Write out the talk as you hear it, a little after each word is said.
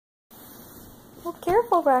Well,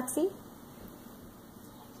 careful, Roxy.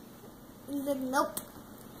 Nope.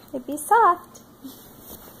 It'd be soft.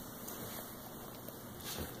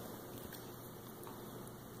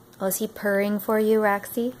 Oh, is he purring for you,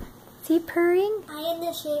 Roxy? Is he purring? I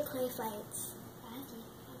initiate play fights.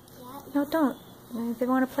 No, don't. If they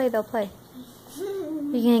want to play, they'll play.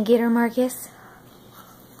 You gonna get her, Marcus?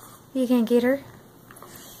 You gonna get her?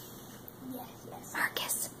 Yes.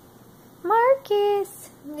 Marcus. Marcus.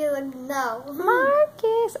 You're like, no.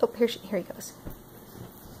 Marcus. Oh, here he goes.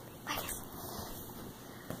 Marcus.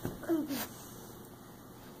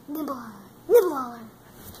 Nibble on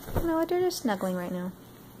her. No, they're just snuggling right now.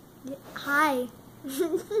 Hi.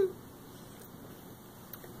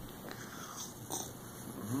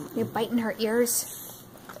 You're biting her ears.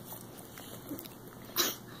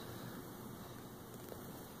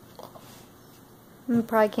 You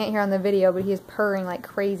probably can't hear on the video, but he's purring like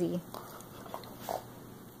crazy.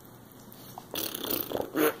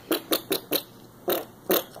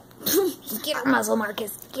 Get her muzzle,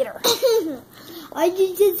 Marcus. Get her. I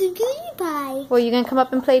just did a goodie pie. Well, you gonna come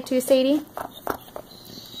up and play too, Sadie?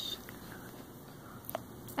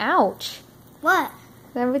 Ouch. What?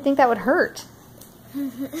 I would think that would hurt.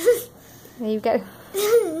 You got.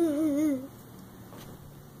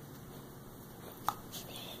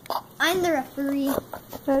 I'm the referee.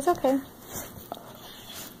 That's okay.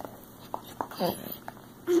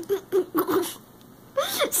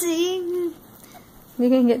 See? You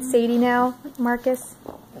gonna get Sadie now, Marcus?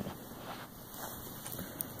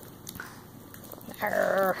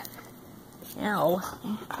 Arr. Ow.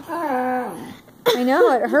 I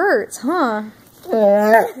know, it hurts, huh?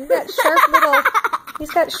 He's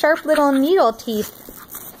got sharp little needle teeth.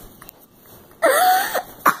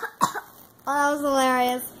 Oh, that was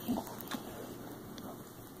hilarious.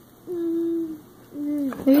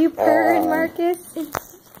 Are you purring, Marcus?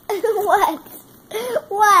 What?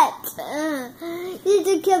 What? You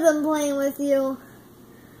should kill them playing with you.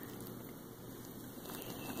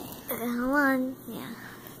 Hold on. Yeah.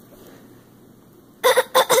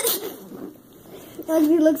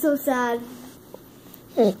 You look so sad.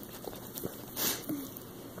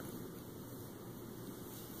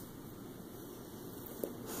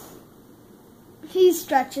 He's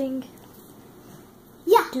stretching.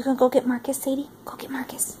 Yeah. You gonna go get Marcus, Sadie? Go get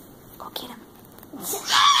Marcus. Go get him.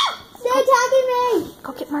 They're attacking me.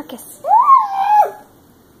 Go get Marcus.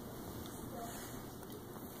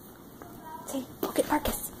 Sadie, go get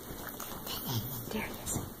Marcus. There he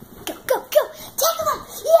is. Go. Take him up.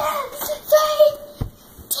 Yeah. 3,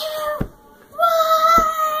 2, 1.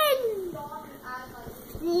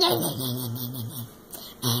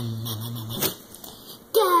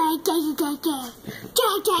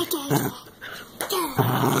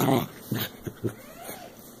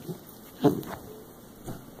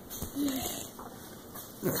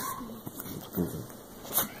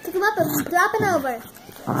 Pick him up and drop him over.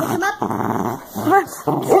 Pick him up.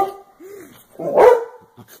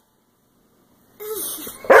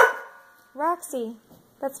 Roxy,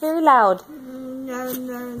 that's very loud. No.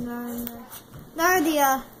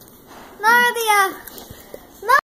 Nardia.